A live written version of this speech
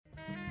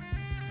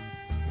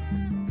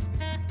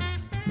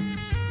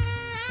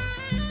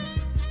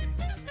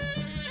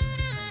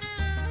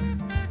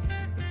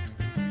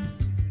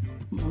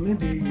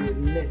maybe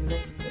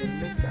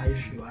later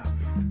if you have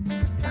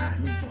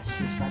time, just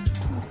research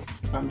it more.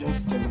 I'm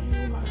just telling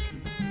you like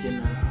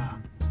general.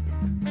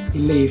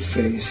 Ile-Ife,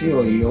 you see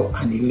Oyo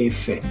and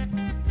Ile-Ife,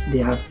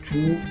 they are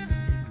two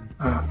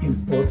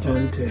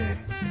important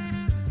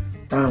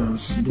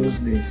towns those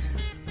days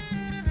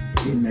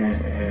in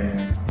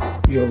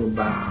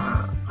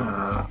Yoruba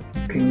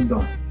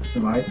kingdom,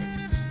 right?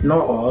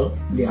 Not all,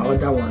 the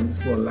other ones,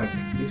 but like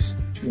these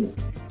two.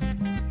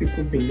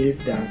 People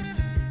believe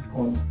that,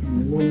 or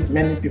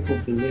many people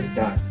believe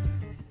that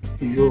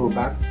the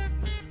Yoruba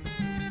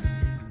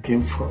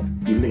came from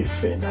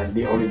Ile-Ife, that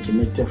they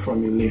originated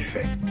from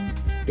Ile-Ife.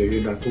 The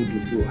Yoruba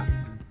Oduduwa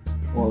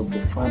was the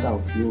father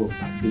of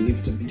Yoruba,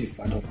 believed to be the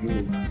father of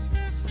Yorubas.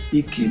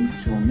 He came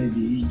from maybe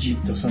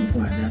Egypt or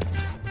something like that,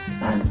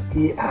 and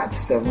he had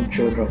 7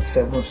 children,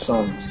 7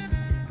 sons,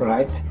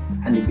 right?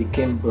 And he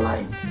became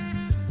blind.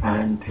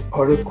 And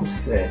Oracle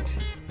said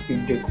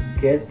if they could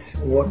get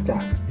water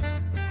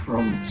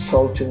from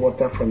salty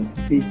water from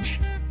the beach,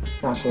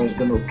 that's what's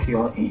going to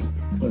cure him,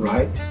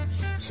 right?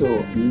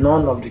 So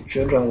none of the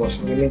children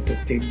was willing to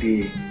take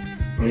the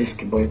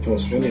risk, but it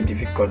was really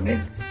difficult.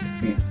 Then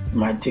it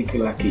might take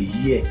you like a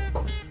year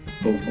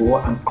to go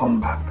and come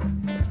back.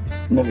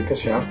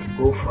 Because you have to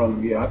go from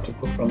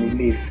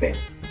Ile-Ife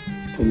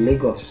to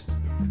Lagos.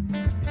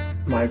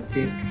 Might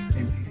take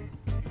maybe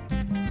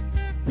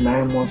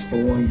 9 months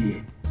to 1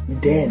 year.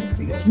 Then,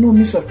 because no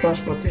means of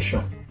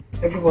transportation,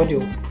 everybody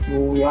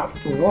will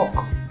have to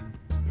walk.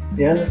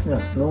 You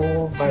understand?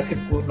 No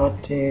bicycle,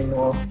 nothing.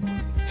 No.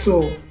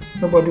 So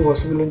nobody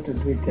was willing to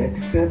do it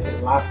except the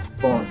last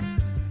born.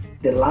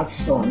 The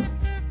last son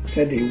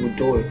said he would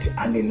do it,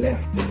 and he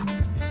left.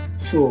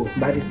 So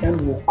by the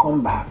time we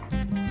come back,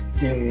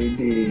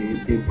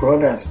 the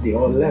brothers, they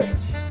all left.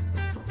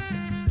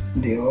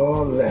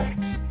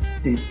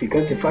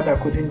 Because the father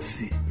couldn't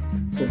see.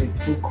 So they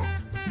took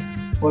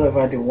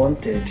whatever they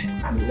wanted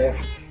and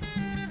left.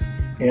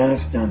 You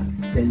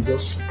understand? Then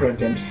just spread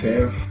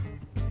themselves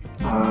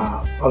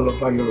all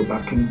over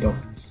Yoruba kingdom.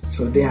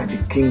 So they are the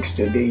kings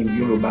today in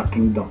Yoruba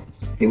kingdom.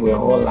 They were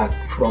all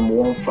like from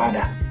one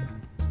father.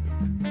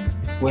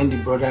 When the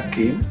brother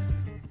came,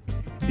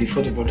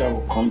 before the brother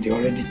would come, they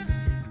already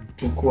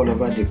took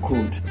whatever they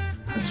could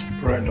and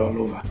spread all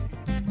over.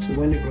 So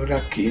when the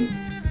brother came,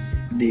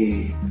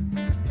 they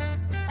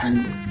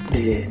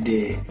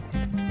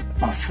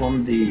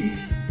performed the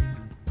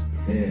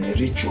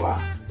ritual,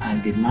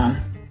 and the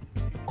man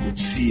could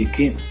see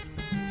again.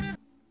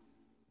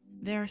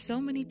 There are so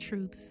many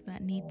truths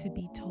that need to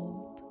be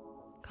told.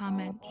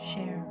 Comment,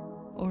 share,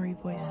 Ori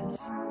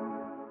Voices.